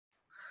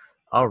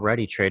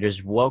Alrighty,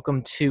 traders,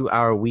 welcome to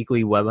our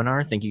weekly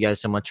webinar. Thank you guys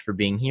so much for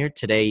being here.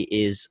 Today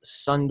is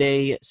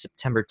Sunday,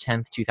 September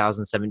 10th,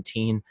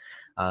 2017.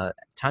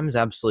 Time is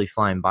absolutely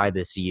flying by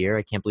this year.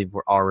 I can't believe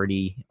we're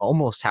already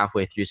almost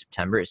halfway through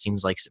September. It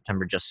seems like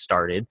September just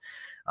started.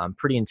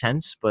 Pretty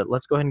intense, but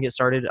let's go ahead and get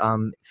started.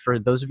 For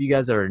those of you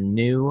guys that are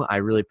new, I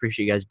really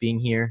appreciate you guys being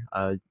here.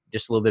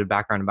 Just a little bit of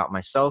background about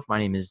myself. My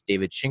name is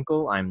David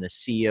Schinkel. I'm the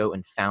CEO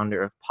and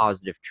founder of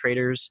Positive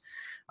Traders.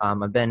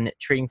 I've been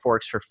trading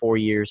Forex for 4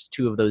 years,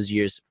 2 of those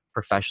years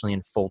professionally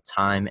and full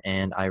time,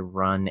 and I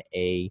run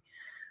a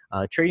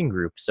trading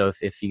group. So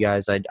if you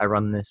guys, I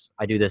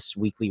do this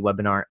weekly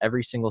webinar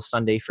every single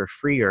Sunday for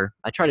free, or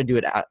I try to do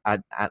it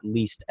at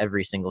least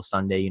every single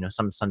Sunday. You know,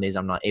 some Sundays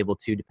I'm not able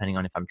to, depending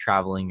on if I'm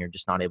traveling or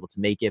just not able to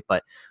make it,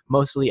 but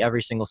mostly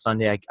every single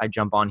Sunday I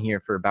jump on here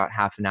for about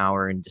half an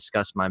hour and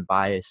discuss my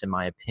bias and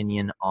my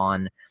opinion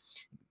on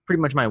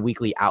pretty much my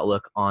weekly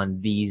outlook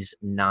on these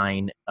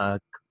 9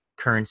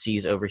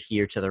 currencies over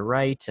here to the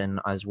right, and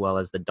as well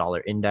as the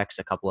dollar index,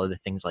 a couple other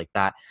things like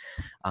that.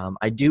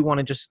 I do want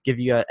to just give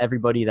you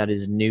everybody that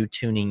is new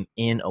tuning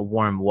in a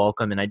warm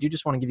welcome, and I do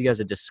just want to give you guys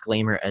a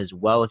disclaimer as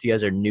well. If you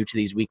guys are new to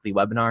these weekly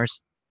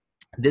webinars,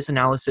 this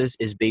analysis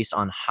is based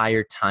on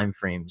higher time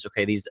frames.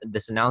 Okay,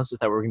 this analysis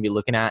that we're going to be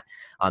looking at,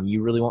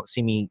 you really won't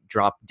see me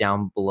drop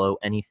down below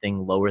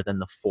anything lower than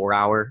the 4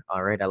 hour.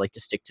 All right, I like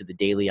to stick to the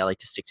daily. I like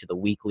to stick to the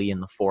weekly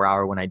and the 4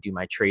 hour when I do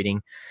my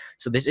trading.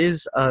 So this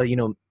is,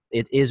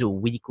 it is a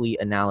weekly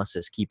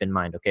analysis. Keep in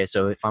mind, okay.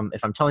 So if I'm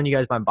telling you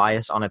guys my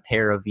bias on a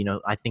pair of,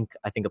 I think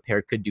a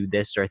pair could do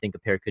this, or I think a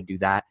pair could do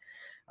that.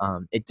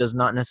 It does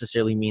not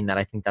necessarily mean that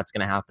I think that's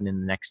going to happen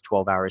in the next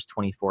 12 hours,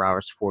 24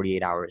 hours,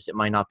 48 hours. It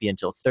might not be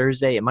until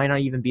Thursday. It might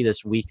not even be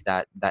this week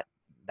that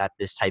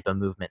this type of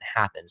movement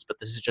happens. But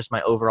this is just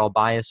my overall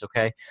bias,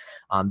 okay?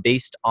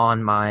 Based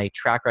on my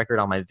track record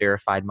on my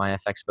verified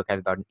MyFX book, I have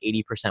about an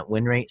 80%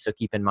 win rate. So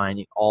keep in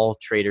mind, all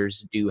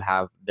traders do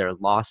have their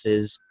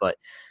losses, but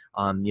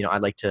I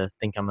like to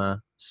think I'm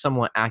a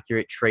somewhat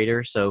accurate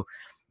trader. So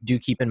do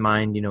keep in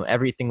mind,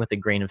 everything with a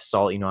grain of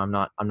salt. I'm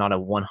not a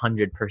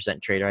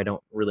 100% trader. I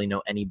don't really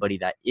know anybody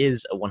that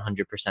is a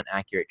 100%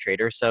 accurate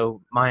trader.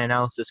 So my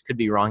analysis could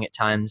be wrong at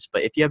times,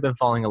 but if you have been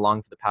following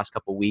along for the past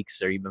couple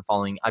weeks, or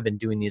I've been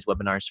doing these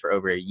webinars for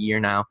over a year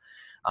now.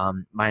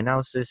 My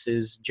analysis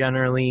is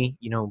generally,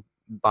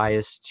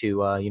 biased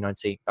to, I'd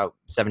say about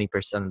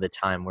 70% of the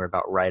time we're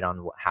about right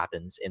on what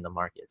happens in the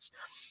markets.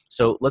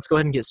 So let's go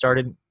ahead and get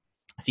started.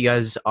 If you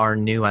guys are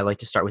new, I like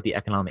to start with the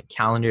economic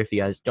calendar. If you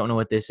guys don't know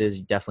what this is,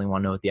 you definitely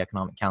want to know what the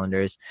economic calendar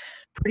is.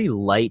 Pretty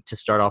light to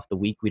start off the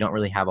week. We don't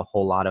really have a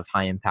whole lot of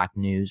high impact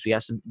news. We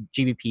got some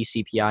GBP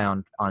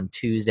CPI on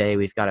Tuesday.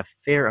 We've got a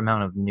fair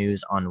amount of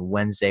news on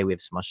Wednesday. We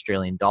have some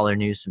Australian dollar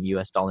news, some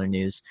US dollar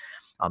news.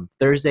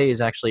 Thursday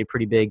is actually a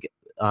pretty big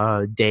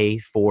day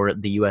for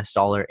the US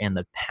dollar and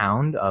the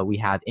pound. We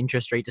have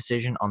interest rate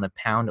decision on the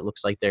pound. It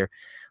looks like they're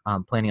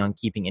planning on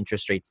keeping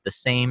interest rates the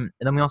same.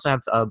 And then we also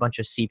have a bunch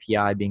of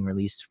CPI being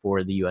released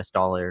for the US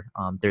dollar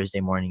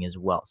Thursday morning as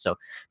well. So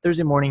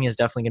Thursday morning is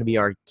definitely going to be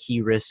our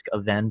key risk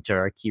event, or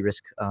our key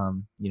risk,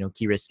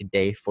 key risk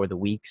day for the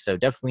week. So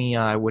definitely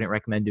I wouldn't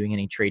recommend doing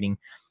any trading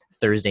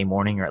Thursday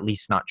morning, or at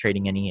least not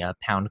trading any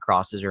pound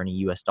crosses or any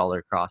US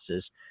dollar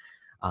crosses.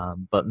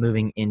 But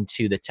moving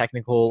into the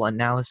technical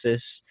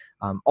analysis,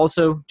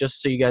 also, just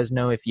so you guys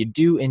know, if you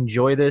do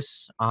enjoy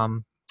this,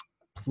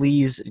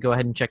 please go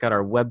ahead and check out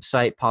our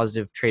website,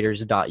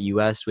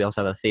 positivetraders.us. We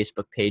also have a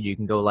Facebook page you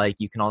can go like.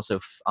 You can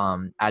also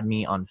add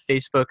me on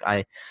Facebook.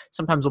 I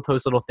sometimes will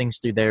post little things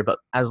through there, but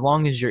as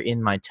long as you're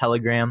in my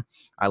Telegram,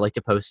 I like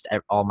to post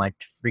all my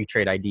free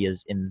trade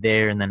ideas in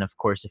there. And then, of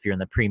course, if you're in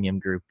the premium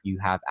group, you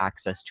have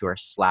access to our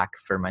Slack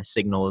for my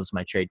signals,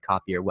 my trade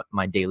copy, or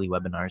my daily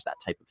webinars, that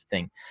type of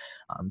thing.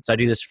 So I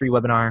do this free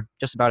webinar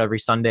just about every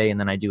Sunday, and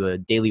then I do a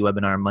daily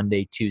webinar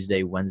Monday,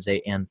 Tuesday,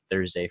 Wednesday, and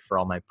Thursday for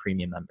all my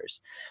premium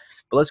members.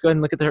 But let's go ahead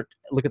and look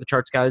at the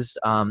charts, guys.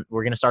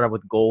 We're going to start off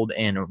with gold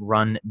and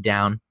run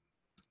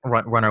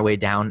our way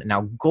down.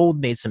 Now, gold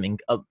made some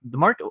the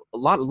market. A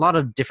lot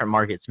of different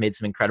markets made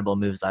some incredible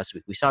moves last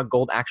week. We saw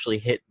gold actually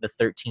hit the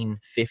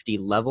 1350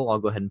 level. I'll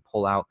go ahead and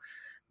pull out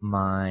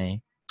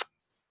my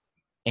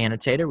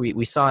annotator.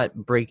 We saw it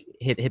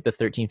hit the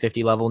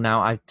 1350 level.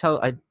 Now, I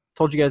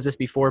told you guys this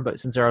before,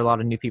 but since there are a lot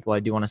of new people, I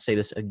do want to say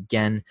this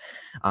again.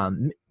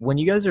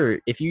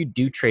 If you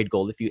do trade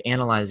gold, if you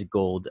analyze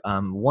gold,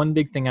 one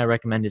big thing I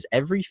recommend is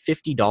every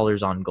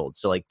 $50 on gold.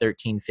 So like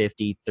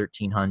 1350,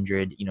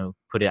 1300,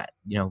 put it,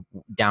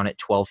 down at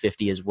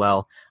 1250 as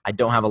well. I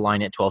don't have a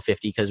line at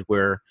 1250 because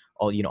we're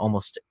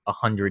almost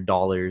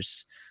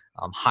 $100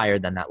 higher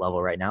than that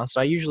level right now. So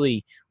I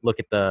usually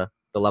look at the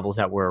levels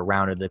that were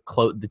around, or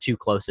the two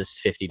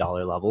closest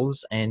 $50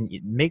 levels, and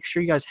make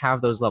sure you guys have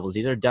those levels.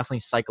 These are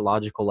definitely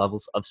psychological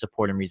levels of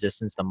support and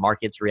resistance. The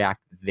markets react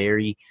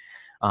very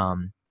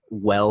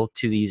well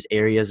to these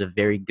areas. A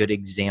very good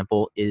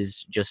example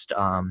is just,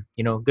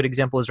 good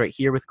example is right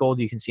here with gold.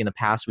 You can see in the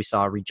past we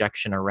saw a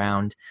rejection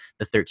around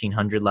the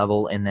 1300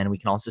 level, and then we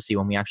can also see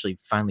when we actually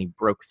finally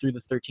broke through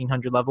the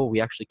 1300 level, we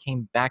actually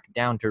came back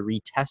down to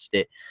retest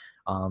it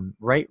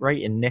right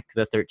and nick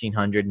the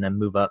 1300 and then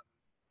move up.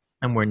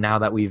 And we're now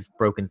that we've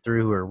broken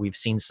through, or we've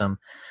seen some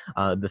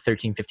the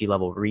 1350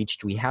 level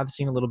reached, we have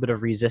seen a little bit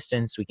of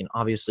resistance. We can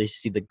obviously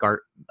see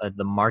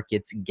the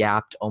markets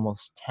gapped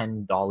almost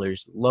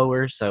 $10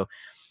 lower. So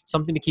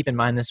something to keep in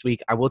mind this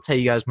week. I will tell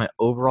you guys my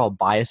overall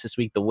bias this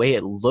week. The way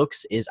it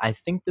looks is I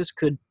think this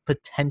could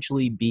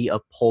potentially be a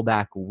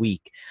pullback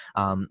week.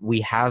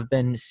 We have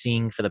been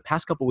seeing for the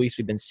past couple weeks,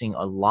 we've been seeing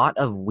a lot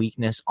of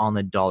weakness on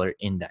the dollar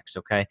index.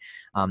 Okay.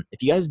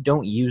 If you guys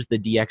don't use the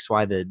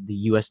DXY, the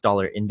US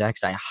dollar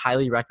index, I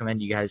highly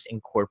recommend you guys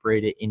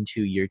incorporate it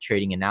into your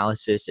trading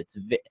analysis.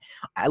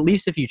 At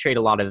least if you trade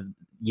a lot of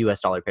US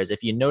dollar pairs.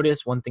 If you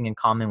notice one thing in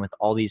common with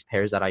all these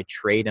pairs that I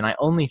trade, and I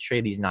only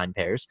trade these 9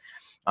 pairs,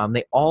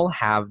 they all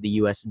have the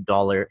US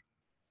dollar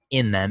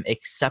in them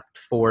except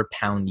for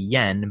pound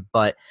yen.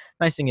 But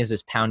nice thing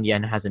is pound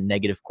yen has a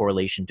negative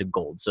correlation to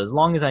gold. So as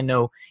long as I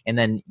know, and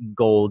then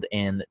gold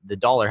and the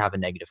dollar have a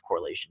negative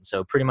correlation.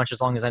 So pretty much as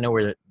long as I know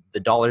where the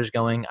dollar is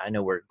going, I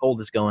know where gold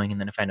is going.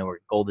 And then if I know where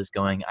gold is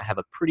going, I have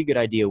a pretty good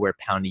idea where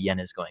pound yen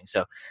is going.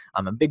 So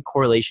I'm a big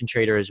correlation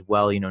trader as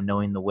well.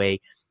 Knowing the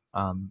way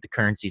the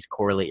currencies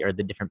correlate, or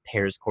the different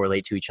pairs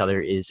correlate to each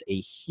other, is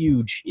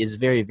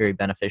very, very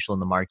beneficial in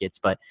the markets.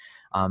 But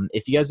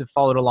if you guys have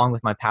followed along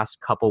with my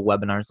past couple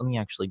webinars, let me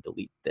actually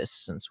delete this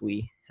since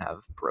we have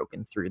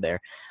broken through there.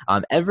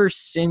 Ever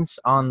since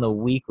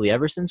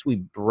we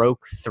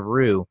broke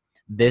through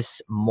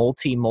this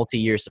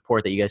multi-year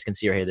support that you guys can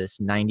see right here, this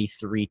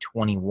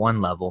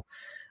 93.21 level,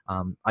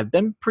 I've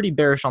been pretty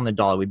bearish on the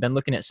dollar. We've been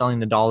looking at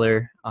selling the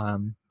dollar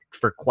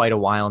for quite a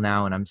while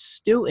now, and I'm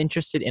still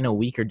interested in a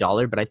weaker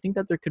dollar, but I think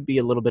that there could be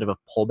a little bit of a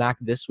pullback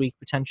this week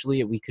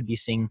potentially. We could be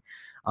seeing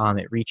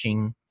it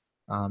reaching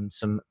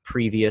some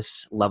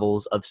previous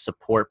levels of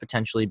support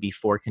potentially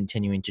before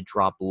continuing to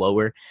drop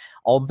lower.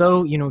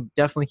 Although,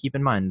 definitely keep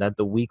in mind that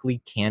the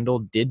weekly candle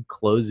did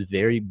close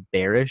very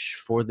bearish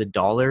for the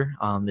dollar.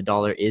 The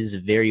dollar is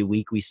very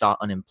weak. We saw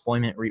an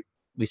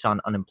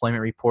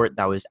unemployment report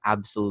that was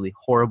absolutely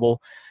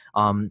horrible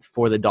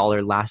for the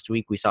dollar last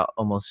week. We saw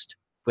almost,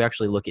 if we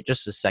actually look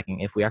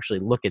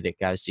at it,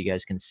 guys, so you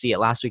guys can see it.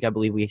 Last week, I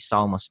believe we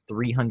saw almost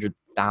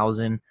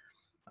 300,000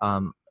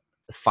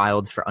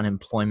 filed for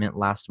unemployment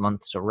last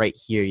month. So right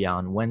here,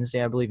 on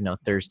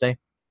Thursday,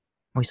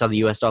 we saw the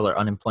U.S. dollar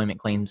unemployment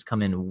claims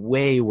come in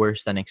way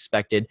worse than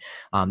expected.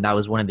 That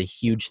was one of the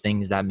huge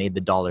things that made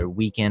the dollar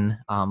weaken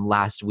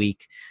last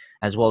week,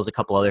 as well as a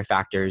couple other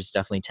factors,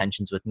 definitely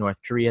tensions with North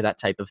Korea, that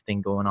type of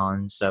thing going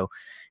on. So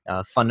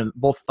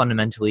both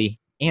fundamentally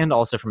and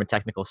also from a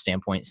technical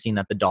standpoint, seeing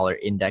that the dollar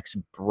index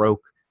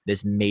broke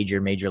this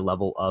major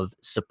level of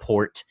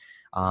support.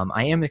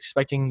 I am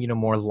expecting,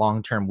 more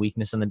long-term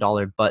weakness in the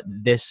dollar, but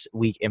this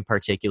week in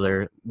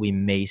particular, we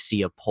may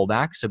see a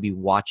pullback. So be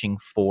watching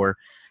for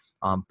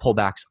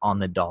pullbacks on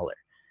the dollar.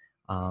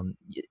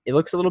 It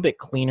looks a little bit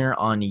cleaner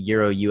on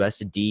Euro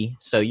USD.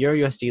 So Euro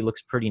USD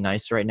looks pretty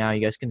nice right now.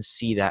 You guys can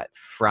see that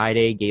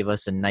Friday gave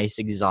us a nice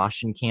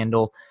exhaustion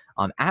candle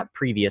at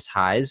previous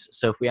highs.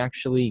 So if we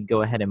actually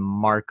go ahead and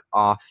mark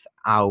off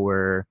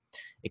our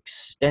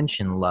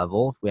extension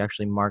level, if we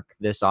actually mark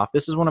this off,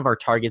 this is one of our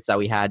targets that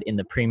we had in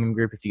the premium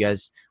group. If you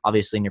guys,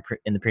 obviously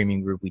in the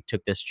premium group, we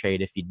took this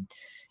trade.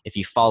 If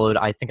you followed,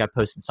 I think I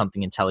posted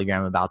something in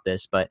Telegram about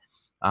this, but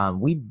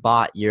we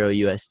bought Euro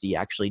USD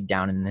actually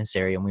down in this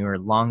area, and we were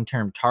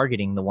long-term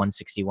targeting the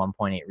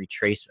 161.8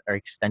 retrace or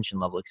extension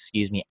level,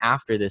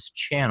 after this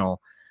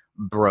channel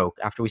broke,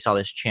 after we saw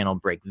this channel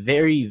break.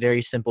 Very,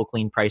 very simple,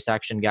 clean price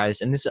action,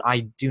 guys. And this,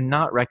 I do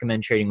not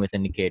recommend trading with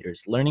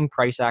indicators. Learning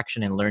price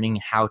action and learning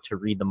how to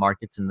read the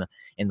markets in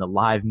the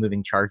live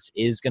moving charts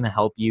is going to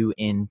help you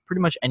in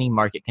pretty much any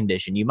market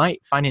condition. You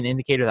might find an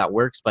indicator that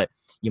works, but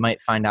you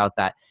might find out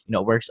that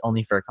it works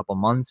only for a couple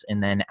months,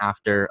 and then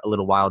after a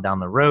little while down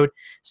the road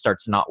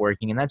starts not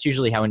working. And that's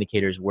usually how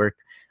indicators work.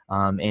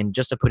 And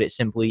just to put it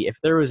simply,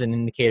 if there was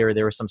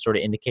some sort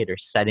of indicator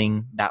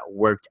setting that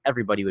worked,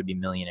 everybody would be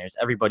millionaires.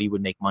 Everybody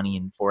would make money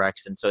in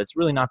Forex. And so it's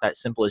really not that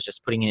simple as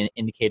just putting in an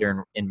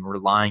indicator and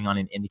relying on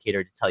an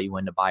indicator to tell you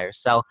when to buy or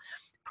sell.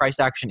 Price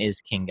action is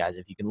king, guys.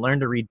 If you can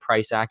learn to read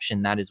price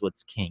action, that is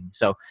what's king.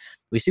 So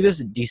we see this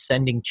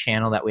descending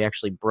channel that we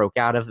actually broke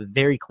out of, a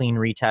very clean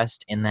retest,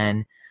 and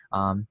then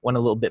went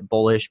a little bit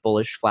bullish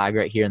flag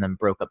right here, and then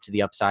broke up to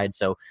the upside.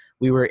 So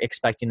we were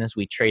expecting this.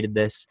 We traded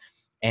this.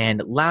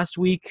 And last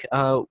week,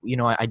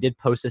 I did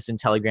post this in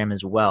Telegram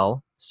as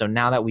well. So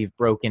now that we've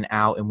broken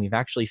out and we've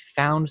actually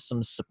found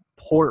some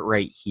support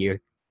right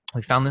here,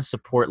 we found this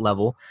support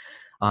level.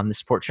 The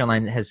support trend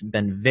line has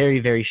been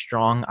very, very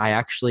strong.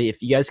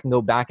 If you guys can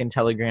go back in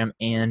Telegram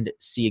and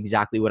see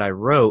exactly what I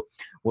wrote,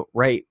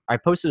 I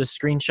posted a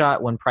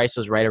screenshot when price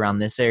was right around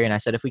this area, and I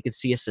said if we could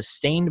see a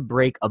sustained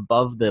break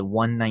above the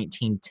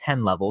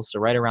 119.10 level, so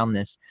right around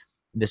this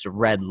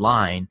red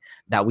line,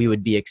 that we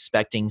would be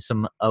expecting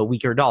a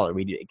weaker dollar.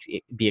 We'd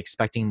be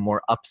expecting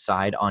more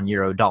upside on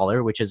euro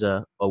dollar, which is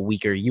a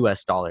weaker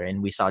US dollar.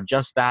 And we saw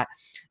just that.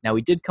 Now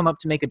we did come up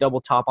to make a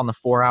double top on the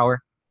 4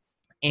 hour.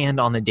 And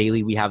on the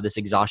daily, we have this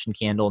exhaustion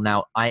candle.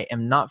 Now, I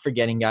am not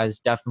forgetting, guys,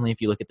 definitely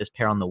if you look at this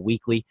pair on the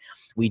weekly,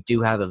 we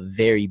do have a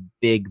very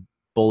big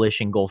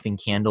bullish engulfing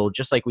candle,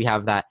 just like we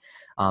have that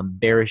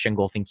bearish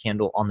engulfing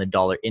candle on the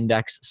dollar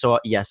index. So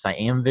yes, I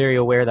am very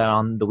aware that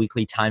on the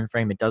weekly time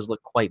frame, it does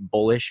look quite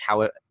bullish.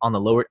 How it, on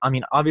the lower, I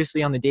mean,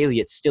 obviously on the daily,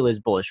 it still is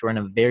bullish. We're in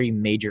a very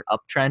major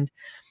uptrend.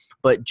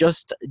 But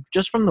just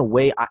from the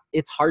way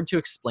it's hard to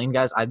explain,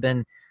 guys. I've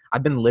been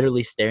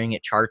literally staring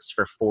at charts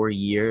for 4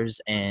 years,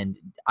 and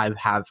I've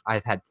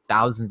had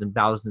thousands and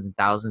thousands and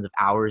thousands of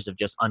hours of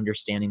just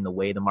understanding the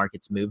way the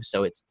markets move.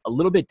 So it's a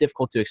little bit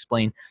difficult to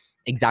explain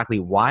exactly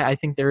why I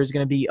think there is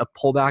going to be a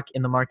pullback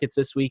in the markets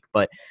this week,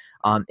 but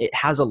it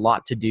has a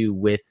lot to do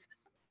with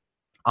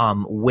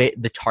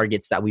the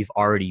targets that we've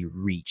already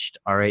reached.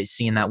 All right,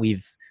 seeing that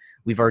we've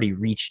already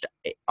reached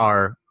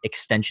our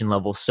extension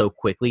level so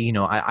quickly. You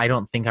know, I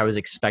don't think I was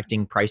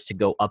expecting price to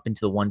go up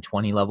into the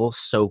 120 level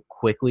so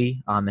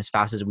quickly, as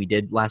fast as we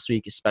did last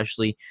week,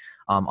 especially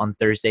on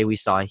Thursday. We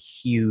saw a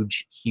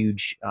huge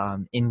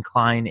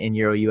incline in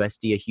Euro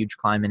USD, a huge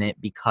climb in it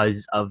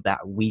because of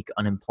that weak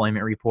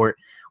unemployment report,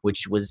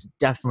 which was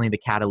definitely the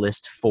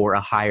catalyst for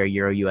a higher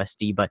Euro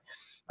USD. But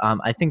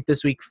I think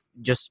this week,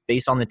 just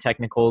based on the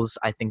technicals,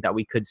 I think that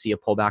we could see a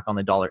pullback on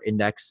the dollar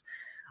index,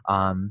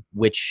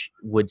 which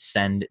would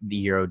send the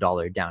euro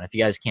dollar down. If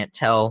you guys can't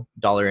tell,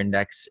 dollar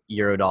index,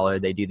 euro dollar,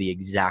 they do the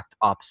exact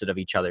opposite of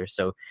each other.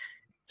 So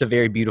it's a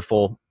very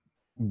beautiful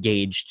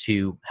gauge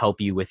to help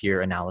you with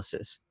your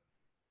analysis.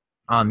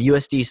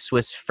 USD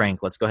Swiss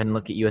franc. Let's go ahead and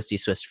look at USD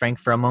Swiss franc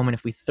for a moment.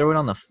 If we throw it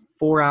on the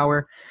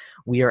 4-hour,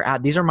 we are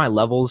at, these are my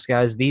levels,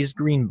 guys. These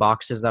green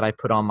boxes that I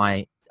put on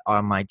my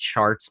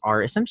charts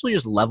are essentially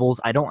just levels.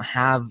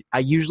 I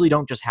usually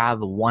don't just have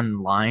one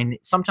line.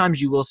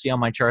 Sometimes you will see on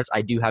my charts,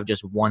 I do have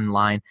just one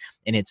line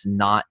and it's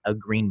not a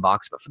green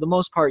box, but for the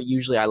most part,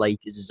 usually I like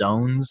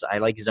zones. I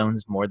like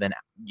zones more than,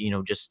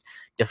 just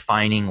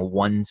defining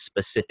one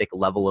specific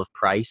level of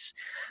price.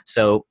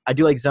 So I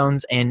do like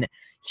zones, and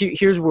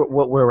here's where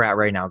we're at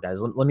right now,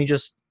 guys. Let me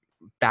just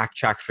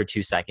backtrack for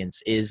 2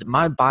 seconds. Is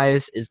my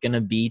bias is going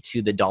to be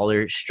to the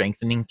dollar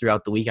strengthening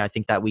throughout the week. I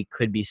think that we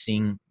could be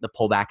seeing the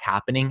pullback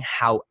happening.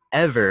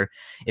 However,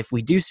 if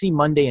we do see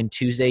Monday and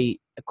Tuesday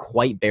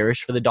quite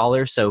bearish for the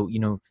dollar, so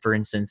for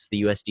instance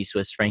the USD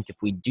Swiss franc, if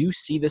we do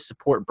see the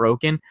support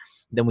broken,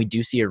 then we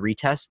do see a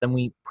retest, then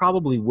we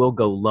probably will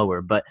go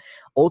lower. But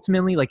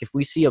ultimately, like if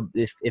we see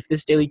if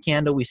this daily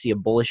candle, we see a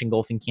bullish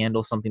engulfing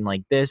candle, something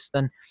like this,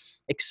 then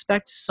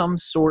expect some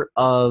sort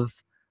of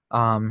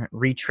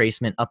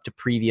retracement up to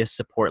previous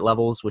support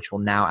levels, which will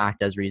now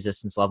act as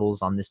resistance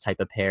levels on this type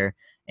of pair.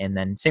 And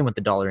then same with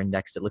the dollar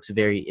index. It looks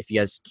very, if you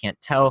guys can't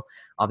tell,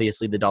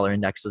 obviously the dollar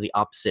index is the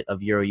opposite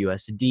of Euro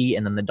USD,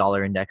 and then the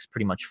dollar index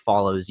pretty much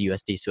follows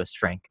USD Swiss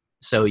franc.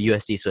 So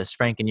USD Swiss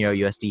franc and Euro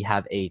USD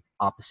have a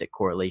opposite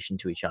correlation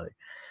to each other.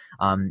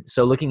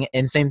 So looking at,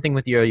 and same thing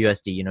with Euro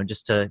USD,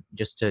 just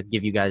to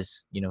give you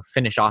guys,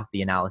 finish off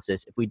the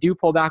analysis. If we do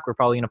pull back, we're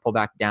probably going to pull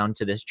back down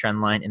to this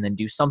trend line and then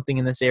do something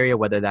in this area,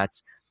 whether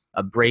that's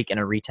a break and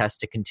a retest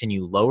to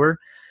continue lower.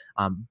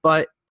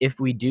 But if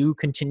we do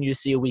continue to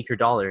see a weaker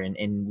dollar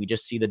and we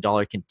just see the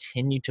dollar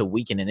continue to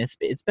weaken, and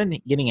it's been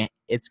getting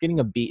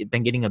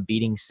a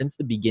beating since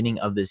the beginning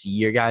of this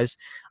year, guys,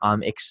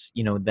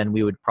 then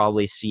we would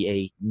probably see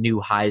a new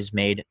highs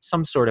made,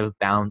 some sort of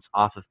bounce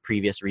off of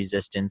previous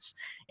resistance,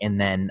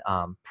 and then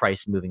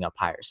price moving up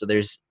higher. So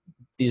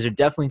these are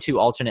definitely two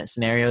alternate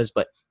scenarios,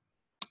 but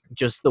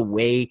just the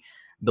way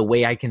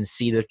I can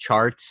see the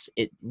charts,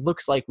 it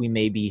looks like we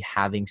may be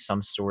having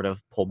some sort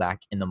of pullback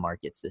in the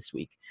markets this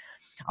week.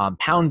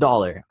 Pound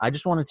dollar. I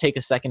just want to take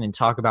a second and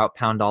talk about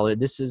pound dollar.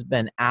 This has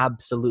been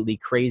absolutely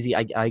crazy.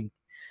 I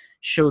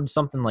showed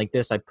something like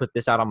this. I put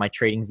this out on my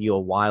trading view a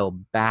while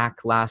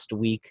back last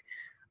week.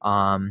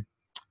 I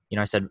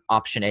said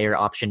option A or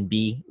option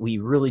B. We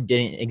really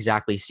didn't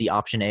exactly see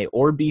option A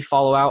or B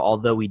follow out,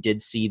 although we did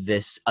see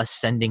this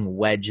ascending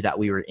wedge that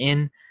we were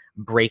in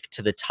break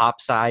to the top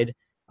side.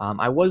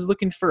 I was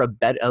looking for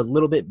a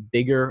little bit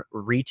bigger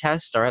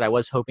retest. All right, I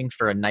was hoping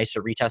for a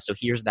nicer retest. So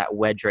here's that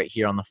wedge right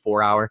here on the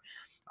 4-hour.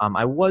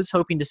 I was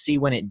hoping to see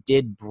when it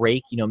did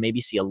break,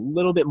 maybe see a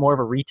little bit more of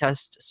a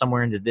retest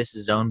somewhere into this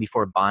zone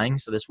before buying.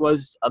 So this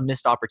was a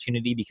missed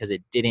opportunity because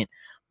it didn't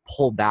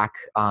pull back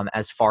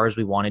as far as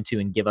we wanted to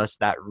and give us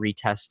that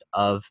retest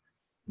of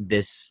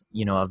this,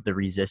 of the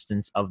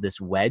resistance of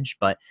this wedge.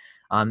 But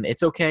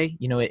it's okay.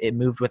 It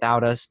moved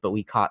without us, but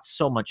we caught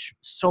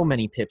so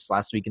many pips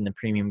last week in the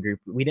premium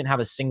group. We didn't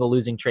have a single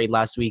losing trade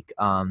last week.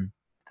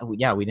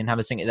 We didn't have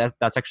a single.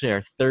 That's actually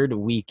our third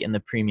week in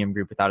the premium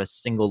group without a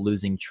single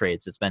losing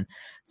trade. So it's been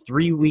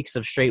 3 weeks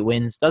of straight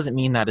wins. Doesn't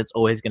mean that it's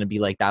always going to be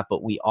like that,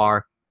 but we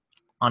are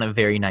on a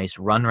very nice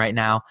run right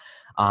now.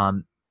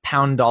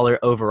 Pound dollar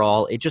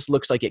overall, it just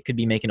looks like it could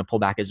be making a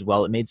pullback as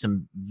well. It made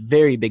some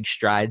very big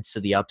strides to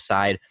the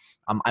upside.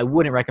 I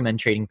wouldn't recommend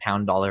trading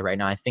pound dollar right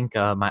now. I think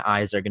my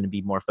eyes are going to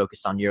be more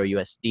focused on Euro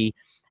USD.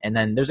 And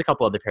then there's a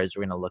couple other pairs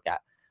we're going to look at.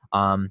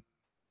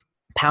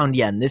 Pound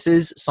yen. This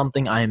is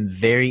something I am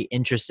very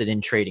interested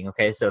in trading.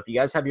 Okay. So if you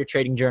guys have your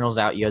trading journals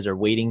out, you guys are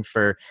waiting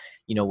for,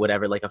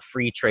 whatever, like a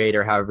free trade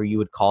or however you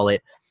would call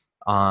it.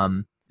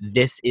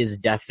 This is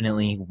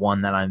definitely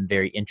one that I'm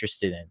very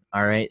interested in.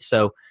 All right.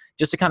 So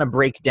just to kind of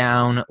break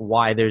down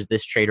why there's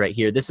this trade right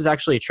here. This is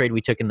actually a trade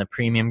we took in the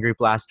premium group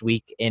last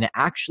week. And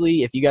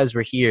actually, if you guys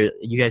were here,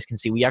 you guys can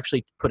see we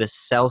actually put a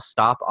sell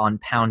stop on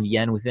pound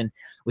yen within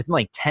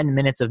like 10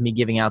 minutes of me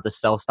giving out the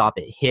sell stop.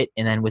 It hit,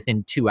 and then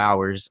within 2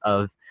 hours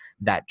of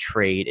that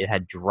trade, it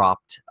had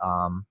dropped.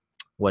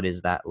 What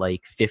is that,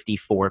 like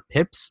 54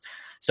 pips?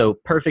 So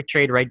perfect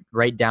trade,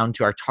 right down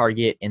to our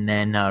target, and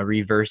then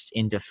reversed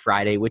into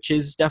Friday, which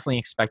is definitely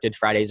expected.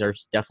 Fridays are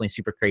definitely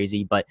super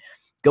crazy, but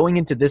going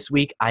into this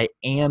week, I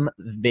am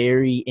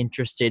very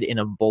interested in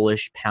a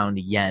bullish pound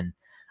yen.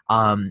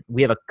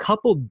 We have a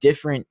couple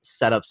different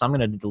setups. I'm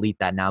going to delete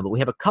that now, but we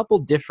have a couple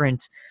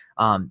different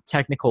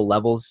technical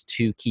levels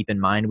to keep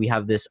in mind. We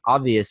have this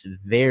obvious,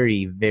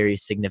 very, very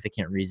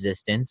significant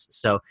resistance.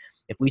 So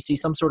if we see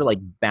some sort of like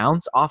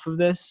bounce off of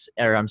this,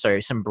 or I'm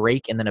sorry, some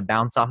break and then a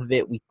bounce off of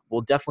it, we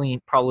will definitely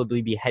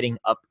probably be heading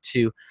up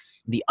to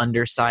the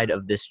underside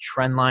of this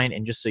trend line.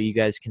 And just so you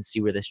guys can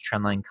see where this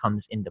trend line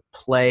comes into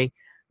play,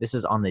 this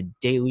is on the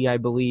daily, I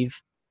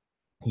believe.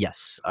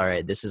 Yes. All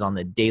right. This is on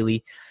the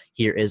daily.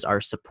 Here is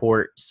our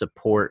support.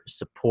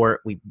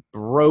 We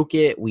broke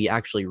it. We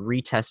actually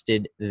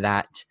retested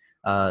that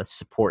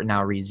support,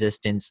 now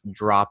resistance,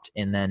 dropped,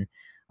 and then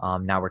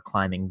now we're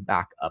climbing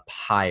back up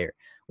higher.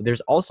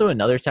 There's also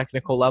another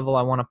technical level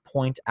I want to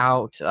point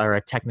out, or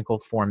a technical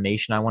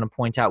formation I want to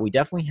point out. We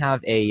definitely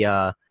have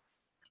a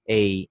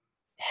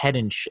head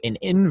and an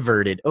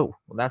inverted. Oh,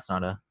 well, that's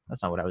not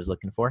what I was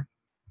looking for.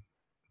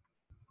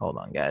 Hold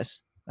on, guys.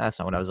 That's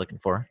not what I was looking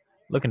for.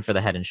 Looking for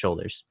the head and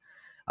shoulders.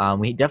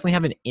 We definitely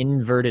have an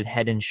inverted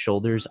head and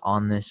shoulders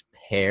on this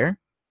pair.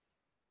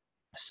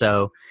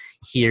 So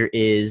here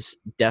is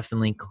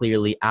definitely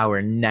clearly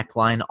our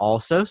neckline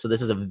also. So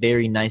this is a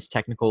very nice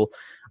technical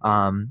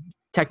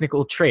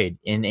trade.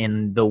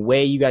 In the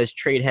way you guys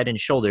trade head and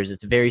shoulders,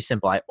 it's very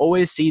simple. I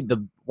always see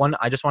the one.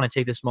 I just want to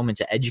take this moment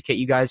to educate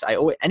you guys.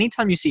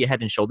 Anytime you see a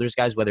head and shoulders,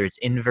 guys, whether it's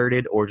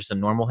inverted or just a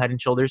normal head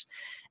and shoulders,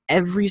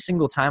 every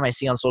single time I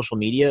see on social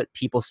media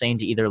people saying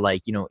to either,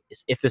 like,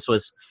 if this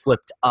was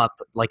flipped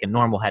up like a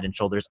normal head and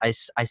shoulders, I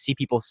see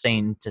people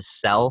saying to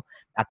sell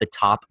at the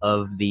top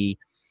of the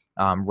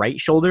right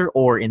shoulder,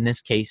 or in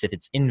this case, if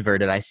it's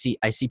inverted, I see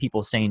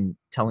people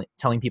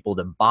telling people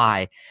to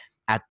buy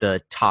at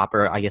the top,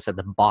 or I guess at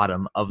the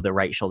bottom of the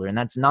right shoulder. And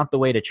that's not the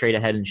way to trade a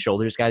head and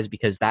shoulders, guys,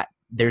 because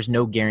there's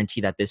no guarantee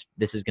that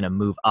this is going to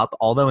move up.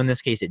 Although in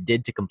this case it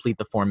did to complete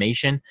the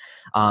formation,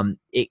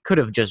 it could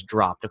have just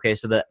dropped. Okay,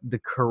 so the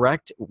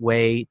correct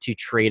way to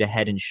trade a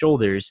head and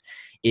shoulders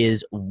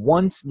is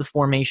once the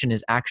formation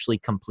is actually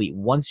complete,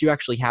 once you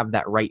actually have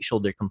that right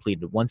shoulder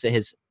completed, once it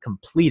has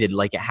completed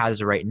like it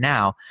has right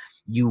now,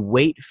 you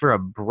wait for a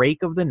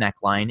break of the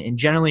neckline and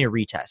generally a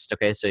retest.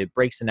 Okay, so it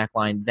breaks the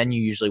neckline, then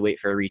you usually wait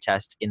for a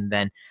retest, and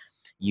then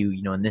you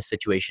in this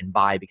situation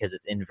buy because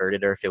it's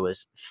inverted, or if it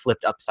was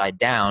flipped upside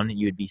down,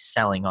 you would be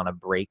selling on a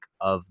break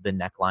of the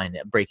neckline,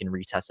 a break and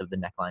retest of the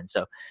neckline.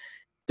 So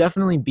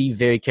definitely be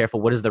very careful.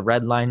 What does the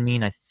red line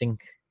mean? I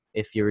think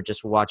if you were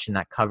just watching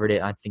that covered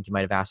it, I think you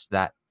might have asked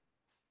that.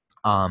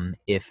 I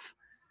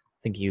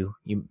think you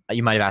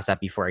might have asked that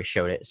before I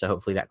showed it, so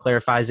hopefully that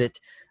clarifies it.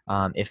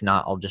 If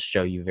not, I'll just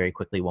show you very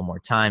quickly one more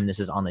time. This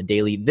is on the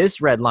daily.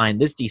 This red line,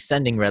 this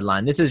descending red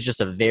line, this is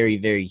just a very,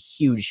 very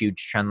huge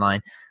trend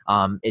line.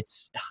 I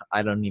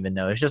don't even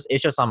know. It's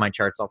just on my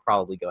charts. I'll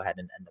probably go ahead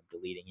and end up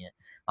deleting it.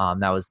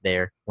 That was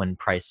there when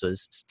price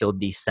was still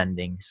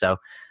descending. So,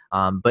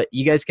 but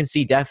you guys can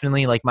see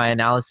definitely, like, my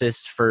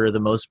analysis for the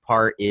most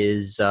part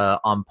is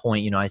on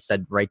point. I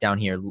said right down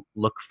here,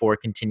 look for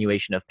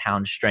continuation of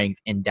pound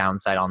strength and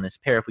downside on this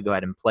pair. If we go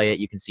ahead and play it,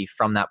 you can see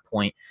from that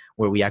point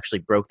where we actually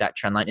broke that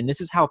trend line. And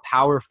this is how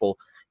powerful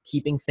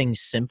keeping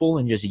things simple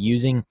and just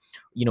using,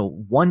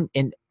 one.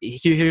 And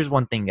here's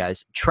one thing,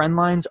 guys: trend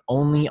lines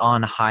only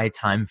on high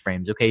time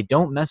frames. Okay,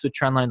 don't mess with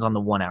trend lines on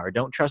the 1 hour.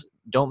 Don't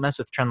mess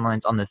with trend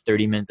lines on the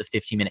 30-minute, the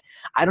 15-minute.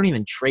 I don't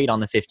even trade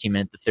on the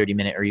 15-minute, the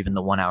 30-minute, or even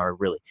the 1 hour.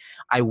 Really,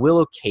 I will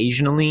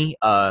occasionally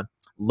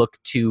look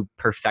to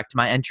perfect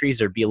my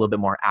entries or be a little bit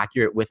more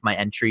accurate with my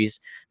entries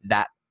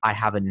that I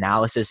have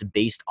analysis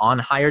based on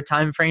higher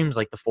time frames,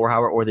 like the 4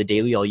 hour or the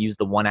daily. I'll use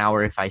the 1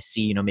 hour if I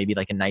see, maybe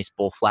like a nice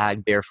bull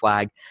flag, bear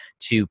flag,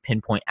 to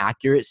pinpoint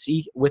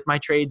accuracy with my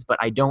trades. But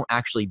I don't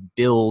actually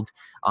build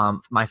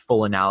my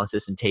full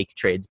analysis and take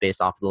trades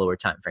based off the lower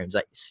time frames.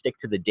 I stick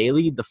to the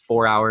daily, the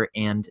 4 hour,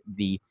 and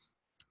the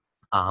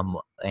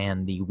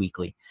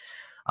weekly.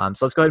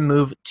 So let's go ahead and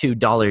move to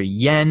dollar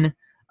yen.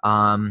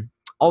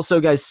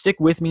 Also, guys, stick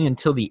with me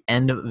until the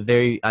end.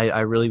 I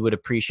really would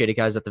appreciate it,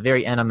 guys. At the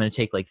very end, I'm going to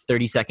take like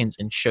 30 seconds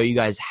and show you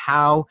guys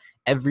how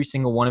every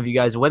single one of you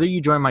guys, whether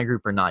you join my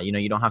group or not.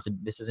 You don't have to,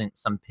 this isn't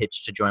some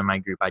pitch to join my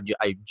group.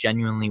 I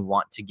genuinely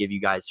want to give you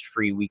guys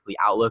free weekly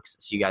outlooks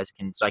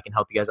so I can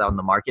help you guys out in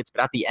the markets.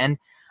 But at the end,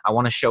 I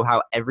want to show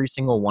how every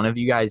single one of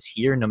you guys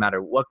here, no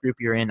matter what group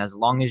you're in, as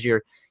long as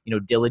you're,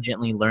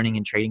 diligently learning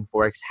and trading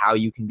Forex, how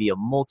you can be a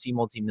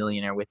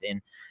multi-millionaire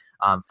within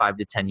 5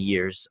 to 10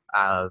 years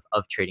of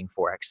trading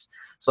Forex.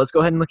 So let's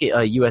go ahead and look at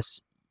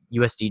USD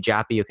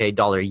Jappy, okay,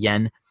 dollar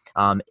yen.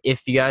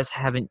 If you guys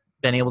haven't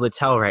been able to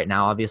tell right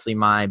now, obviously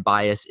my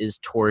bias is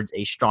towards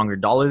a stronger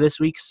dollar this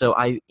week. So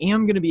I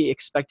am going to be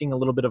expecting a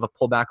little bit of a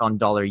pullback on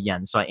dollar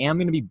yen. So I am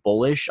going to be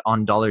bullish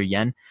on dollar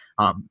yen.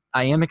 I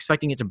am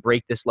expecting it to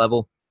break this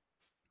level,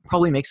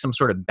 probably make some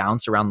sort of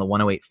bounce around the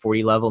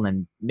 108.40 level, and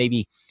then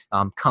maybe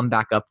come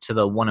back up to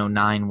the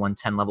 109,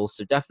 110 levels.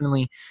 So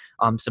definitely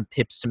some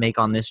pips to make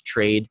on this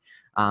trade.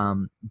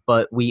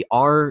 But we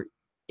are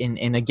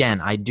and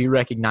again, I do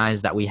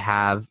recognize that we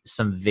have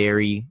some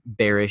very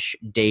bearish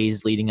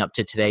days leading up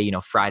to today.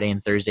 Friday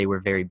and Thursday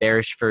were very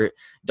bearish for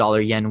dollar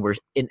yen.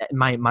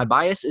 My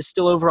bias is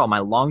still overall. My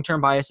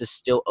long-term bias is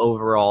still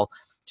overall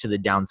to the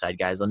downside,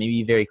 guys. Let me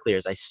be very clear.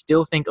 I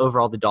still think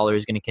overall the dollar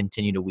is going to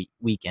continue to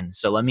weaken.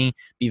 So let me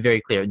be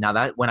very clear. Now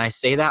that when I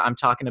say that, I'm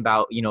talking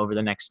about, over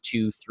the next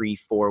 2, 3,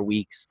 4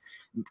 weeks,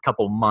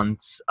 couple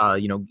months,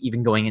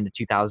 even going into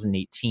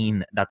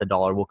 2018, that the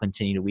dollar will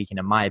continue to weaken,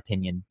 in my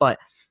opinion. But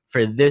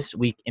for this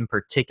week in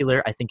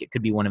particular, I think it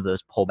could be one of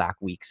those pullback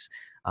weeks,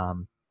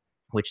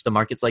 which the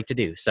markets like to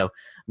do. So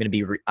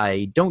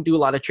I don't do a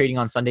lot of trading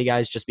on Sunday,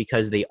 guys, just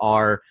because they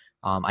are,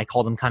 I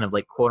call them kind of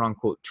like quote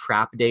unquote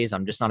trap days.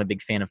 I'm just not a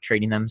big fan of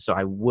trading them. So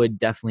I would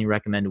definitely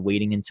recommend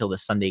waiting until the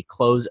Sunday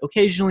close.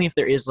 Occasionally, if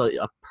there is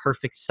a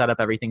perfect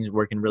setup, everything's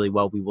working really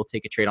well, we will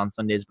take a trade on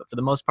Sundays. But for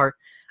the most part,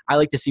 I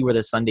like to see where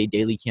the Sunday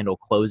daily candle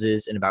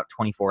closes in about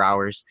 24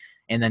 hours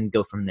and then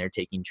go from there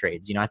taking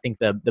trades. I think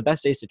the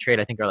best days to trade,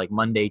 I think, are like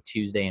Monday,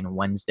 Tuesday, and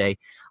Wednesday.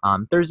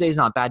 Thursday is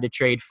not bad to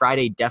trade.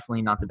 Friday,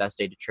 definitely not the best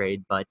day to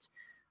trade. But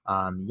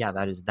yeah,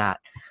 that is that.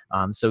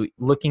 So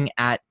looking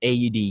at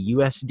AUD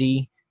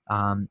USD,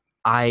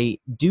 I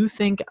do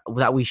think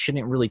that we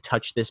shouldn't really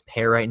touch this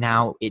pair right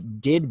now.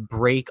 It did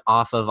break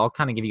off of, I'll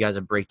kind of give you guys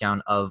a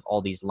breakdown of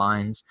all these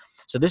lines.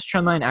 So this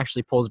trend line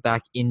actually pulls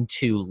back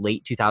into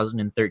late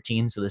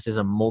 2013. So this is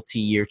a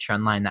multi-year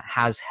trend line that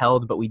has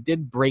held, but we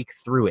did break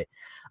through it.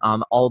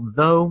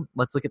 Although,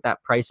 let's look at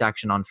that price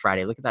action on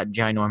Friday. Look at that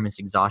ginormous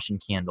exhaustion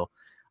candle.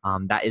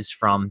 That is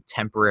from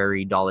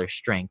temporary dollar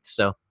strength.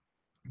 So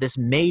this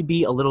may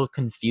be a little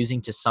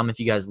confusing to some if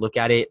you guys look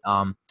at it.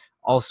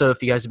 Also,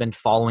 if you guys have been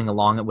following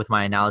along with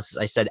my analysis,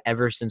 I said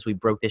ever since we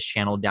broke this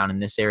channel down in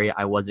this area,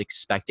 I was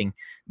expecting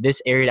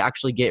this area to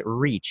actually get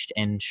reached.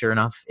 And sure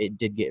enough, it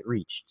did get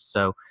reached.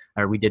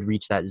 Or we did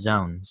reach that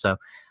zone. So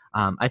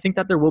I think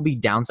that there will be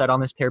downside on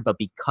this pair, but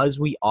because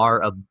we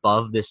are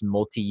above this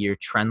multi-year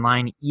trend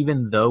line,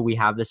 even though we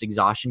have this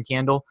exhaustion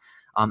candle,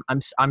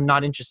 I'm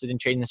not interested in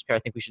trading this pair. I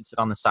think we should sit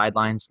on the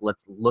sidelines.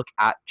 Let's look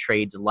at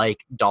trades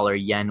like dollar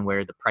yen,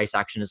 where the price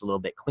action is a little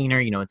bit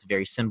cleaner. It's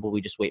very simple. We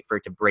just wait for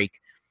it to break.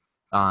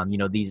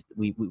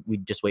 We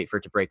just wait for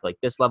it to break like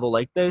this level,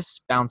 like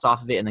this, bounce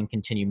off of it, and then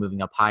continue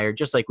moving up higher,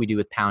 just like we do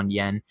with pound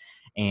yen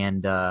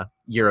and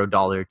euro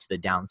dollar to the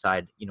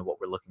downside.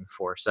 What we're looking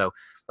for. So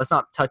let's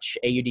not touch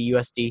AUD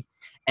USD.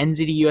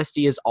 NZD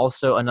USD is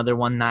also another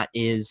one that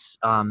is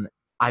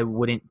I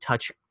wouldn't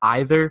touch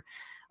either.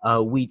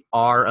 We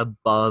are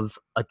above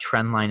a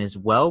trend line as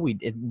well.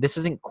 This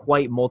isn't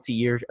quite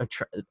multi-year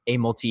a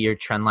multi-year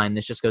trend line.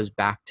 This just goes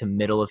back to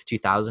middle of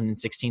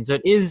 2016. So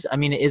it is a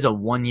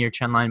 1-year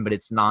trend line, but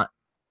it's not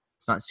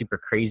super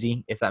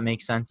crazy, if that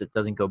makes sense. It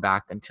doesn't go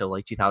back until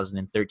like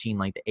 2013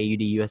 like the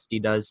AUD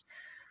USD does.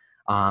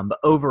 But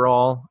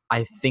overall,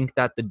 I think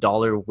that the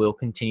dollar will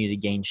continue to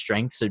gain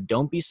strength. So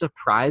don't be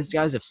surprised,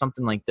 guys, if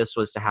something like this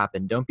was to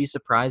happen. Don't be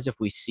surprised if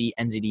we see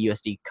NZD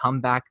USD come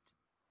back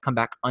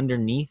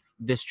underneath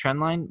this trend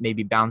line,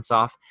 maybe bounce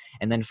off,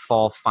 and then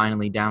fall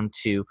finally down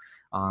to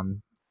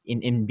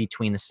in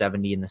between the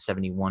 70 and the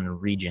 71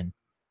 region.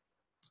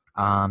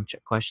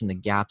 Check question, the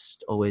gaps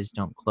always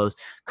don't close.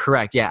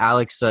 Correct. Yeah,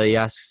 Alex, you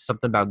asked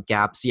something about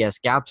gaps. Yes,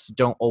 gaps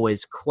don't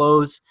always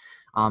close.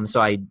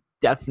 So I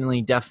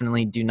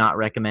definitely do not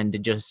recommend to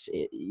just,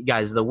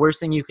 guys, the worst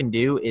thing you can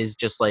do is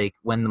just like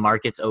when the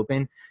market's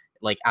open,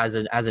 like as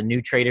a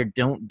new trader,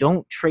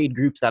 don't trade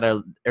groups that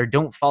are, or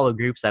don't follow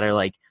groups that are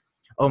like,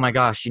 oh my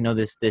gosh,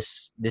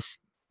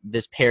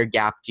 this pair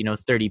gapped,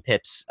 30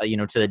 pips,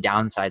 to the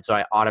downside, so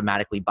I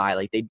automatically buy.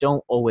 Like, they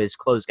don't always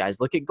close, guys.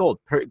 Look at gold.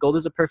 Gold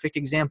is a perfect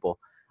example.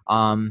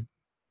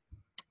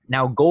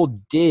 Now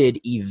gold did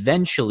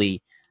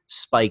eventually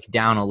spike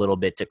down a little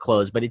bit to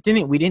close, but we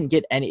didn't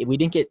get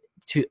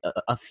to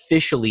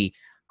officially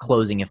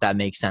closing, if that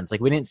makes sense.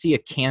 Like, we didn't see a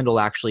candle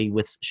actually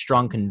with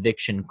strong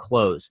conviction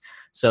close.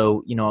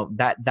 So,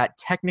 that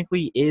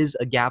technically is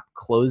a gap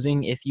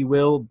closing, if you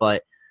will,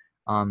 but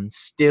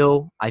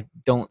still, I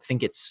don't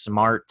think it's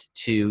smart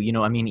to,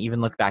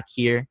 even look back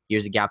here.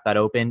 Here's a gap that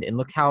opened, and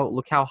look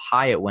how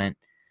high it went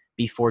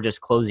before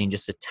just closing,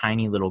 just a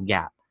tiny little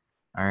gap.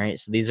 All right,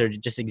 so these are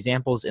just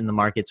examples in the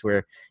markets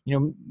where,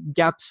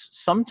 gaps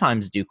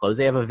sometimes do close.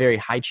 They have a very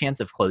high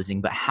chance of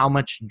closing, but how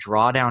much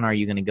drawdown are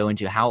you going to go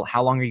into? How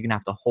long are you going to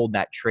have to hold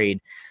that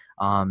trade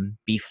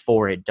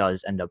before it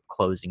does end up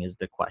closing is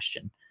the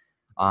question.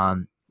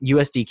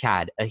 USD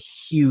CAD, a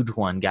huge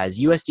one, guys.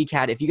 USD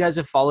CAD, if you guys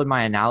have followed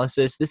my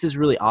analysis, this is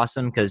really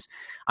awesome because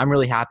I'm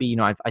really happy.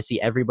 I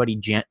see everybody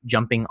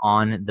jumping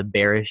on the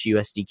bearish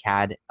USD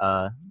CAD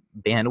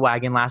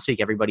bandwagon last week.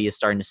 Everybody is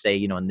starting to say,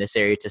 in this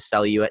area to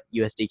sell you at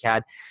USD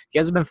CAD. If you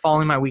guys have been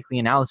following my weekly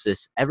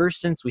analysis, ever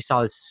since we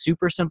saw this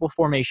super simple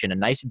formation, a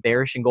nice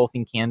bearish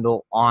engulfing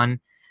candle on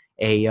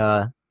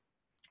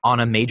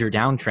a major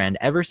downtrend.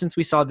 Ever since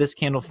we saw this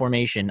candle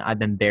formation, I've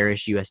been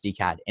bearish USD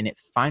CAD, and it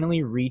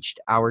finally reached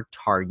our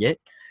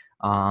target.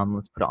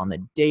 Let's put it on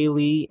the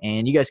daily,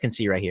 and you guys can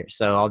see right here.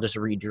 So I'll just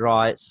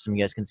redraw it so some of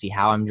you guys can see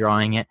how I'm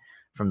drawing it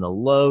from the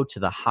low to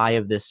the high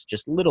of this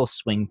just little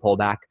swing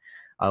pullback.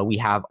 We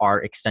have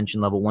our extension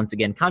level once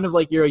again, kind of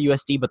like Euro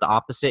USD, but the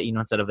opposite.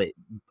 Instead of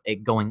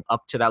it going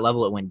up to that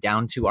level, it went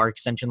down to our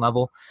extension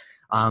level.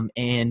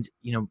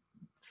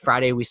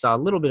 Friday, we saw a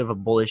little bit of a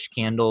bullish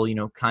candle,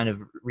 kind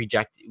of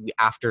reject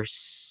after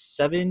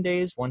 7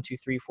 days, 1, 2,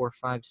 3, 4,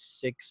 5,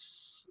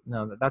 6.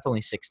 No, that's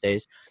only 6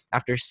 days.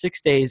 After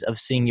 6 days of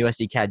seeing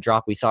USD CAD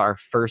drop, we saw our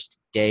first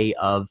day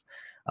of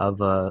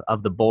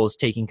the bulls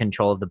taking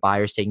control, of the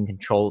buyers taking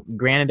control.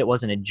 Granted, it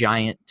wasn't a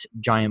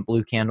giant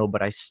blue candle,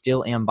 but I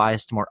still am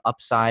biased to more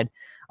upside.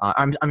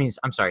 I'm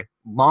sorry,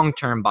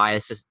 long-term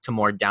bias to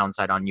more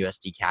downside on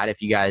USD CAD.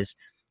 If you guys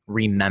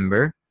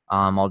remember,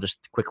 I'll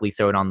just quickly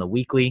throw it on the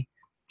weekly.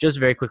 Just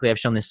very quickly, I've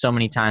shown this so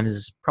many times. This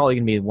is probably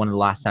going to be one of the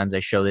last times I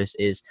show this.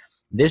 Is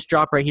this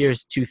drop right here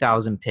is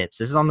 2,000 pips.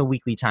 This is on the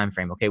weekly time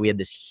frame. Okay, we had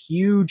this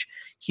huge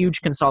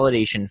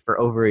consolidation for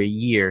over a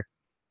year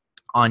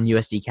on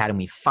USD CAD, and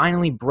we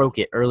finally broke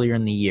it earlier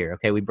in the year.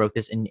 Okay, we broke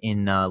this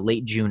in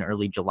late June,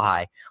 early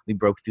July. We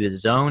broke through the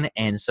zone,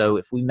 and so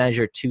if we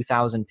measure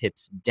 2,000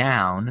 pips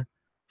down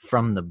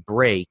from the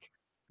break,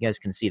 you guys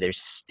can see there's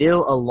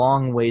still a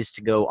long ways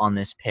to go on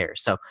this pair.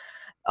 So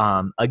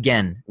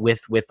again,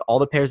 with all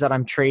the pairs that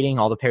I'm trading,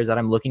 all the pairs that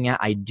I'm looking at,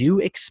 I do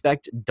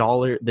expect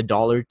the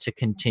dollar to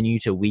continue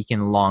to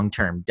weaken long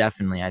term.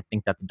 Definitely, I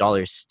think that the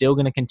dollar is still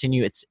going to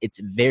continue. It's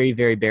very,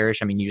 very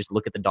bearish. I mean, you just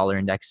look at the dollar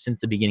index since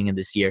the beginning of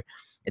this year.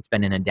 It's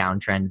been in a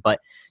downtrend. But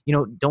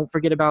don't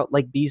forget about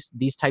like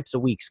these types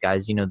of weeks,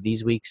 guys.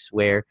 These weeks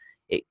where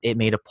it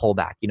made a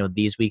pullback.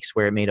 These weeks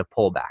where it made a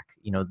pullback.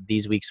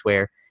 These weeks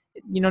where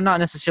not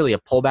necessarily a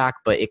pullback,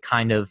 but it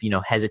kind of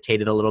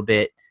hesitated a little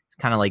bit.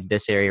 Kind of like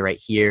this area right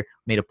here,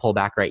 made a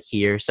pullback right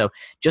here. So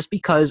just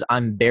because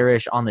I'm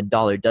bearish on the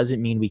dollar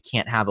doesn't mean we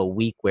can't have a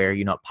week where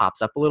it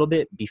pops up a little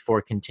bit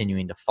before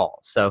continuing to fall.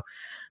 So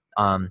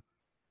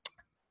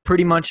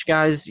pretty much,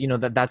 guys,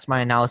 that's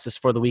my analysis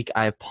for the week.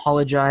 I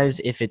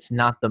apologize if it's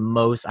not the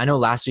most. I know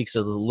last week's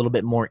a little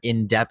bit more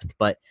in depth,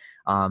 but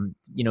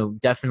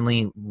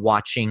definitely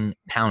watching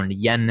pound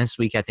yen this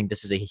week. I think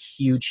this is a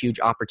huge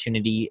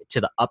opportunity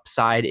to the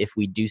upside if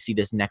we do see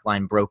this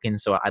neckline broken.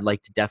 So I'd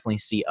like to definitely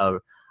see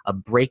a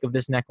break of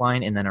this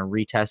neckline and then a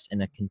retest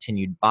and a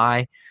continued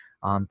buy.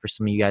 For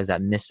some of you guys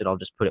that missed it, I'll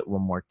just put it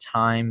one more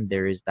time.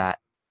 There is that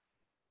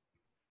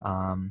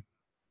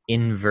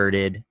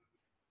inverted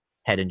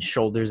head and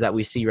shoulders that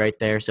we see right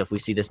there. So if we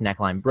see this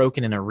neckline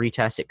broken in a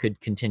retest, it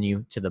could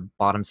continue to the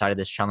bottom side of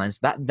this trend line.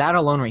 So that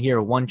alone right here,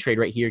 one trade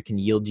right here can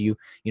yield you,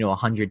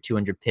 100,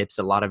 200 pips,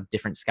 a lot of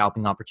different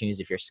scalping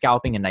opportunities. If you're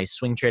scalping, a nice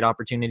swing trade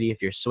opportunity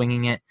if you're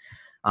swinging it.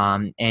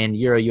 And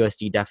Euro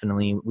USD,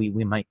 definitely we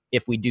might,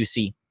 if we do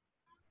see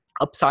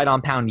upside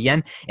on pound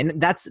yen. And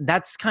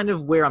that's kind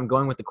of where I'm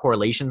going with the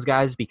correlations,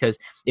 guys, because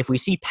if we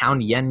see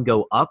pound yen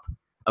go up,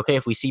 okay,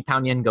 if we see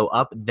pound yen go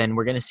up, then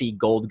we're going to see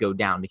gold go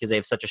down because they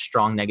have such a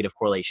strong negative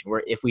correlation.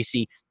 Where if we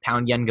see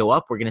pound yen go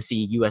up, we're going to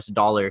see US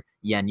dollar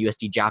yen,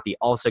 USD Jappy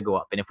also go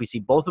up. And if we see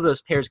both of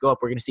those pairs go up,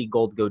 we're going to see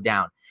gold go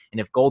down. And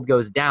if gold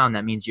goes down,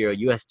 that means Euro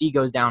USD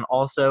goes down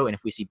also. And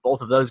if we see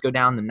both of those go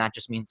down, then that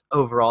just means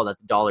overall that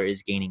the dollar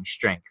is gaining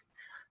strength.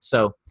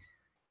 So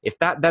if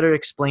that better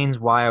explains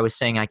why I was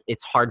saying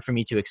it's hard for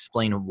me to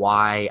explain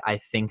why I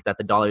think that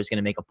the dollar is going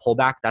to make a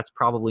pullback, that's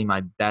probably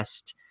my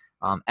best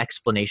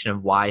explanation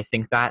of why I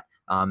think that.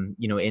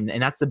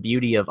 And that's the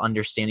beauty of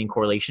understanding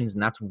correlations.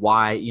 And that's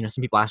why,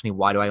 some people ask me,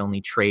 why do I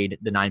only trade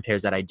the 9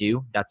 pairs that I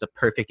do? That's a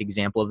perfect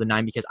example of the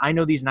 9 because I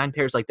know these 9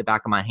 pairs like the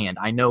back of my hand.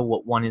 I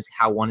know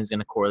how one is going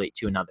to correlate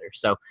to another.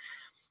 So,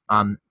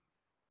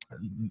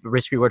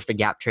 risk reward for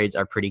gap trades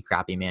are pretty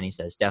crappy, man, he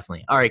says.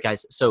 Definitely. All right,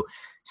 guys. So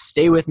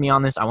stay with me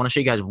on this. I want to show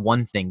you guys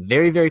one thing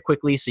very, very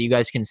quickly so you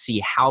guys can see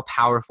how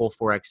powerful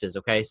Forex is,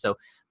 okay? So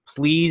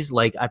please,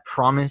 I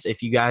promise,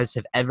 if you guys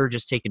have ever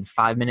just taken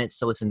 5 minutes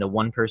to listen to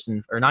one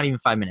person, or not even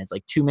 5 minutes,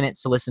 2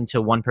 minutes to listen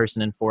to one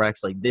person in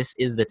Forex, this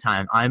is the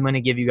time. I'm going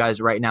to give you guys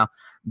right now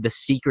the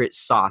secret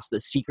sauce, the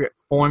secret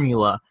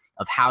formula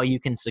of how you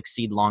can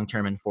succeed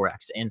long-term in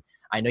Forex. And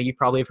I know you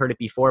probably have heard it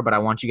before, but I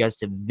want you guys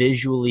to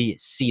visually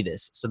see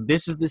this. So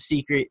this is the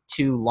secret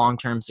to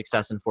long-term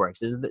success in Forex.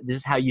 This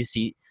is how you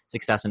see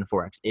success in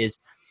Forex, is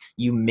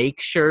you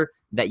make sure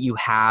that you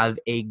have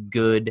a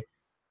good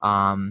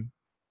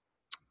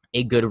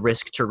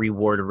risk to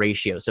reward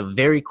ratio. So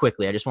very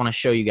quickly, I just want to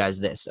show you guys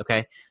this,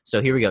 okay?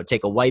 So here we go.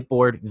 Take a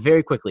whiteboard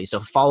very quickly. So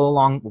follow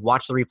along,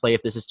 watch the replay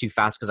if this is too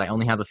fast because I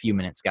only have a few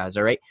minutes, guys,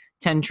 all right?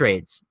 10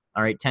 trades,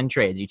 all right? 10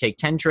 trades. You take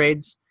 10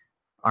 trades,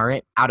 all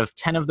right? Out of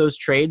 10 of those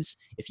trades,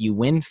 if you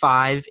win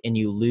 5 and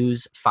you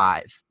lose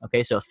 5,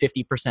 okay? So a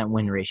 50%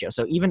 win ratio.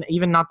 So even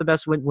not the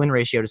best win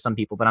ratio to some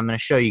people, but I'm going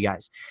to show you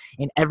guys.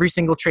 In every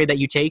single trade that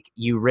you take,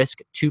 you risk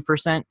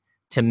 2%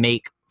 to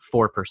make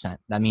 4%.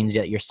 That means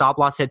that your stop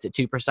loss hits at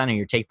 2% and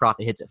your take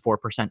profit hits at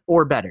 4%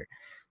 or better.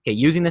 Okay,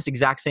 using this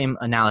exact same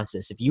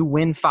analysis, if you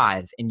win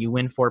 5 and you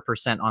win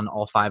 4% on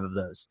all 5 of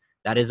those,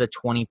 that is a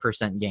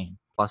 20% gain,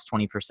 plus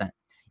 20%.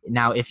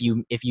 Now, if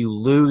you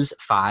lose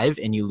 5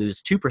 and you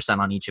lose 2%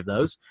 on each of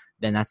those,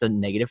 then that's a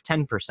negative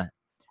 10%.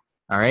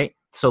 All right,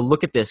 so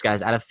look at this,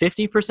 guys. At a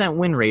 50%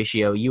 win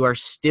ratio, you are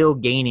still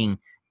gaining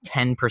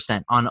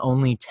 10% on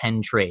only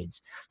 10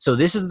 trades. So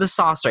this is the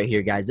sauce right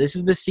here, guys. This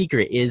is the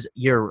secret, is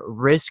your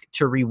risk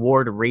to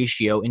reward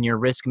ratio in your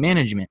risk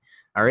management.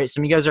 All right,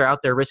 some of you guys are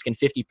out there risking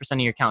 50% of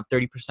your account,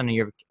 30% of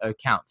your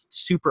account,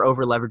 super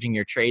over leveraging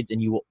your trades,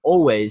 and you will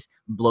always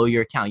blow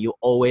your account. You'll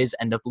always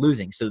end up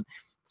losing. So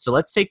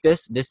let's take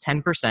this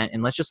 10%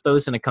 and let's just throw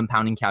this in a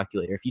compounding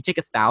calculator. If you take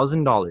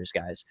 $1,000,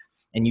 guys,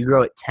 and you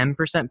grow it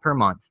 10% per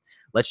month,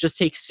 let's just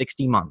take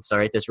 60 months. All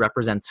right, this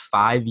represents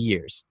 5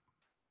 years.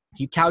 If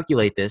you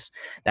calculate this,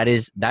 that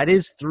is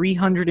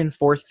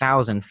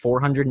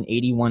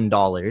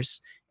 $304,481.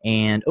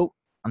 And oh,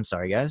 I'm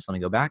sorry, guys. Let me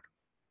go back.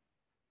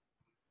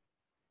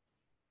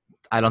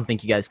 I don't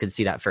think you guys could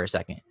see that for a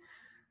second.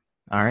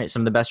 All right,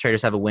 some of the best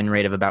traders have a win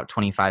rate of about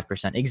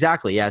 25%.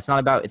 Exactly. Yeah, it's not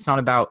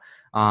about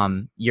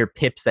your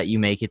pips that you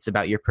make. It's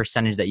about your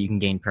percentage that you can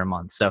gain per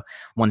month. So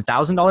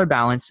 $1,000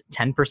 balance,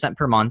 10%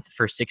 per month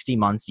for 60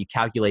 months. You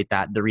calculate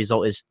that. The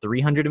result is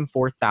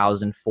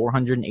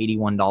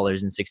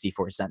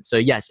 $304,481.64. So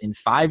yes, in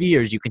 5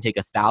 years, you can take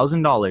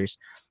 $1,000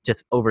 to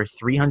over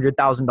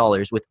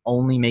 $300,000 with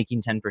only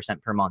making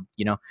 10% per month.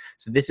 You know,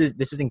 so this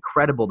is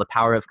incredible, the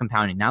power of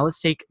compounding. Now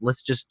let's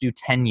just do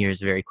 10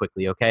 years very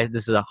quickly. Okay,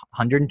 this is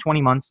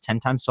 120 months. 10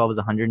 times 12 is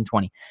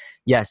 120.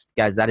 Yes,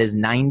 guys, that is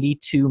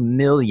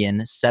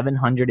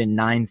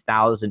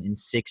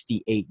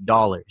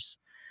 $92,709,068.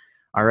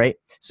 All right.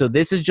 So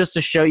this is just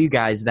to show you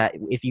guys that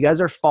if you guys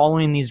are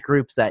following these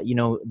groups, that, you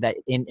know, that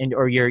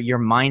or your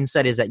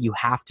mindset is that you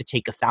have to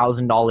take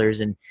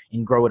 $1,000 and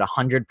grow it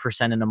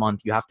 100% in a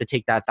month. You have to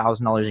take that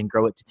 $1,000 and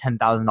grow it to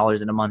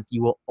 $10,000 in a month.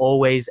 You will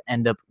always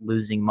end up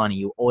losing money.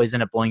 You always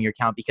end up blowing your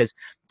account, because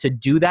to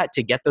do that,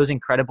 to get those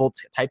incredible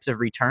types of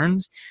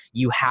returns,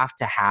 you have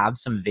to have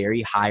some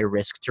very high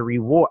risk to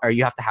reward, or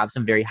you have to have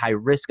some very high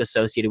risk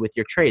associated with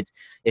your trades.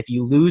 If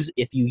you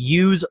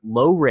use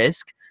low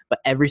risk, but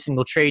every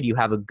single trade you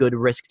have a good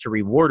risk to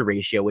reward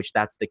ratio, which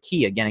that's the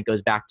key. Again, it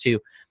goes back to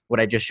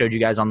what I just showed you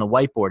guys on the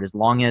whiteboard. As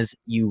long as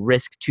you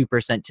risk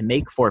 2% to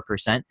make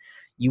 4%,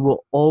 you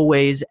will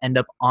always end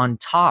up on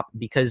top,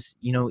 because,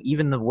 you know,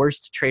 even the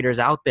worst traders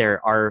out there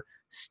are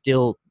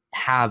still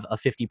have a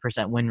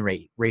 50% win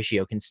rate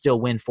ratio, can still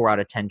win 4 out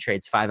of 10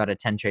 trades, 5 out of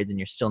 10 trades, and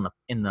you're still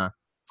in the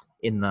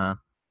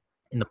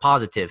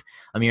positive.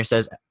 Amir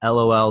says,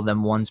 LOL,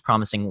 them ones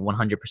promising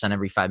 100%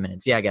 every 5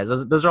 minutes. Yeah, guys,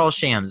 those are all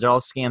shams. They're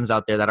all scams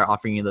out there that are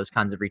offering you those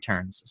kinds of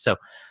returns. So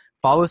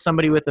follow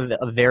somebody with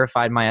a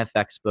verified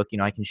MyFX book. You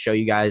know, I can show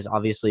you guys,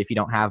 obviously, if you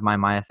don't have my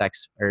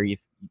MyFX, or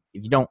if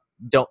you don't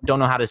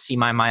know how to see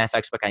my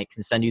MyFX book, I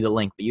can send you the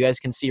link. But you guys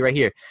can see right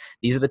here,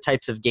 these are the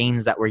types of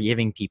gains that we're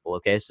giving people.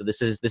 Okay, so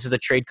this is a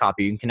trade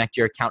copy. You can connect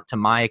your account to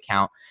my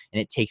account,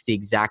 and it takes the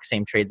exact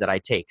same trades that I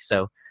take.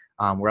 So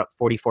we're up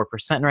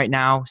 44% right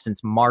now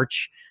since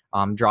March.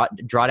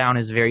 Drawdown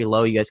is very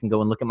low. You guys can go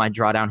and look at my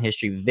drawdown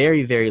history.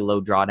 Very, very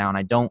low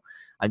drawdown.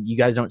 You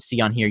guys don't see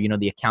on here, you know,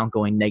 the account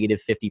going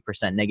negative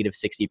 50%, negative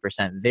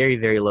 60%. Very,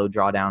 very low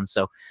drawdown.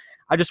 So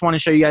I just want to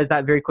show you guys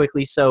that very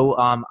quickly. So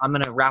I'm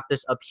going to wrap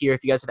this up here.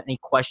 If you guys have any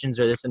questions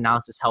or this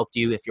analysis helped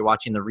you, if you're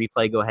watching the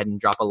replay, go ahead and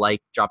drop a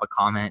like, drop a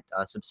comment,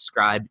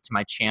 subscribe to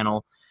my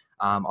channel.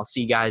 I'll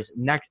see you guys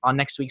on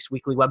next week's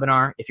weekly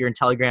webinar. If you're in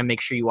Telegram,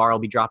 make sure you are. I'll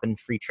be dropping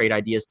free trade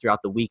ideas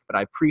throughout the week. But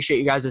I appreciate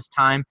you guys'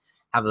 time.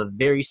 Have a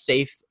very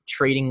safe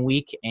trading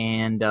week,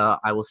 and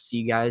I will see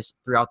you guys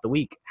throughout the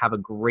week. Have a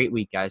great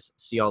week, guys.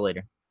 See y'all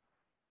later.